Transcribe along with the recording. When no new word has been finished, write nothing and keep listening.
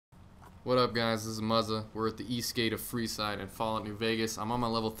What up, guys? This is Muzza. We're at the east gate of Freeside in Fallout New Vegas. I'm on my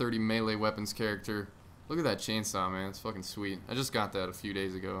level 30 melee weapons character. Look at that chainsaw, man. It's fucking sweet. I just got that a few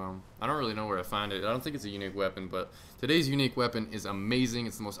days ago. I don't really know where I find it. I don't think it's a unique weapon, but today's unique weapon is amazing.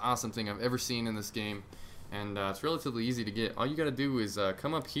 It's the most awesome thing I've ever seen in this game, and it's relatively easy to get. All you gotta do is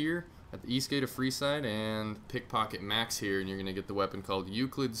come up here at the east gate of Freeside and pickpocket Max here, and you're gonna get the weapon called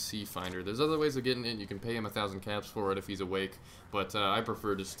Euclid Sea Finder. There's other ways of getting it. You can pay him 1,000 caps for it if he's awake, but I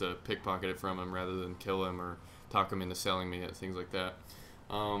prefer just to pickpocket it from him rather than kill him or talk him into selling me it, things like that.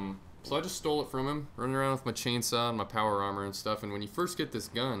 So I just stole it from him, running around with my chainsaw and my power armor and stuff. And when you first get this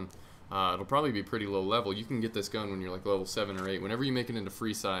gun, it'll probably be pretty low level. You can get this gun when you're like level 7 or 8. Whenever you make it into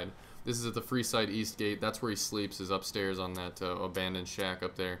Freeside, this is at the Freeside East Gate. That's where he sleeps, is upstairs on that abandoned shack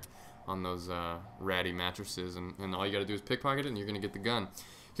up there on those ratty mattresses. And all you gotta do is pickpocket it and you're gonna get the gun.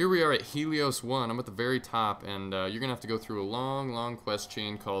 Here we are at Helios 1. I'm at the very top, and you're gonna have to go through a long quest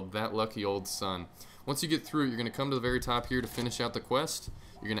chain called That Lucky Old Sun. Once you get through it, you're gonna come to the very top here to finish out the quest.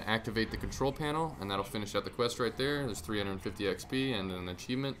 You're going to activate the control panel, and that'll finish out the quest right there. There's 350 XP and an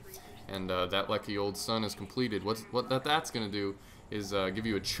achievement, and That Lucky Old Sun is completed. What that's going to do is give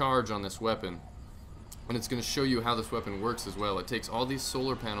you a charge on this weapon, and it's going to show you how this weapon works as well. It takes all these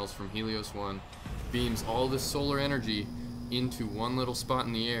solar panels from Helios 1, beams all this solar energy into one little spot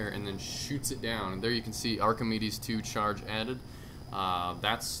in the air, and then shoots it down. And there you can see Archimedes 2 charge added.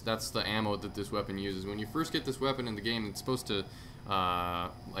 That's the ammo that this weapon uses. When you first get this weapon in the game, it's supposed to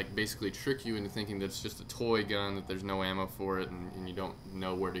like basically trick you into thinking that it's just a toy gun, that there's no ammo for it, and you don't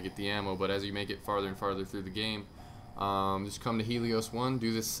know where to get the ammo. But as you make it farther and farther through the game, just come to Helios 1,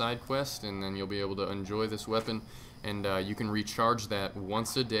 do this side quest, and then you'll be able to enjoy this weapon. And you can recharge that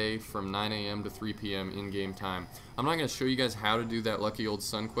once a day from 9 AM to 3 PM in-game time. I'm not going to show you guys how to do that Lucky Old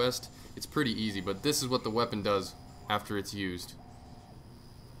Sun quest. It's pretty easy, but this is what the weapon does after it's used.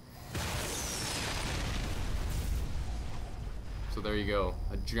 So there you go,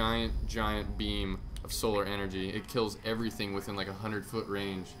 a giant beam of solar energy. It kills everything within like 100-foot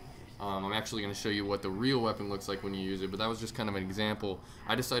range. I'm actually going to show you what the real weapon looks like when you use it, but that was just kind of an example.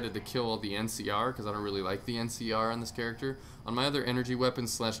 I decided to kill all the NCR because I don't really like the NCR on this character. On my other energy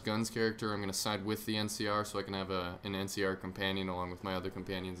weapons / guns character, I'm going to side with the NCR so I can have an NCR companion along with my other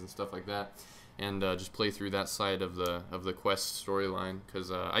companions and stuff like that, and just play through that side of the quest storyline, because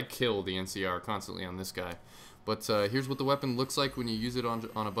I kill the NCR constantly on this guy. But here's what the weapon looks like when you use it on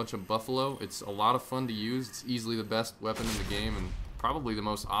a bunch of buffalo. It's a lot of fun to use. It's easily the best weapon in the game and probably the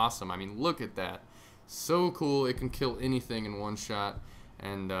most awesome. I mean, look at that. So cool. It can kill anything in one shot.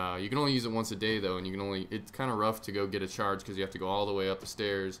 And you can only use it once a day, though. And it's kind of rough to go get a charge because you have to go all the way up the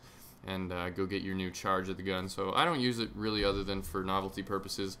stairs and go get your new charge of the gun. So I don't use it really other than for novelty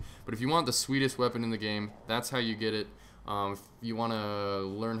purposes. But if you want the sweetest weapon in the game, that's how you get it. If you want to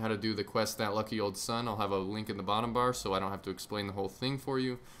learn how to do the quest That Lucky Old Sun, I'll have a link in the bottom bar so I don't have to explain the whole thing for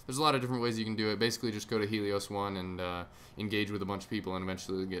you. There's a lot of different ways you can do it. Basically just go to Helios 1 and engage with a bunch of people and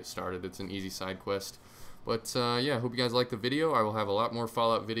eventually get started. It's an easy side quest. But yeah, hope you guys liked the video. I will have a lot more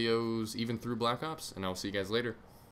Fallout videos even through Black Ops, and I'll see you guys later.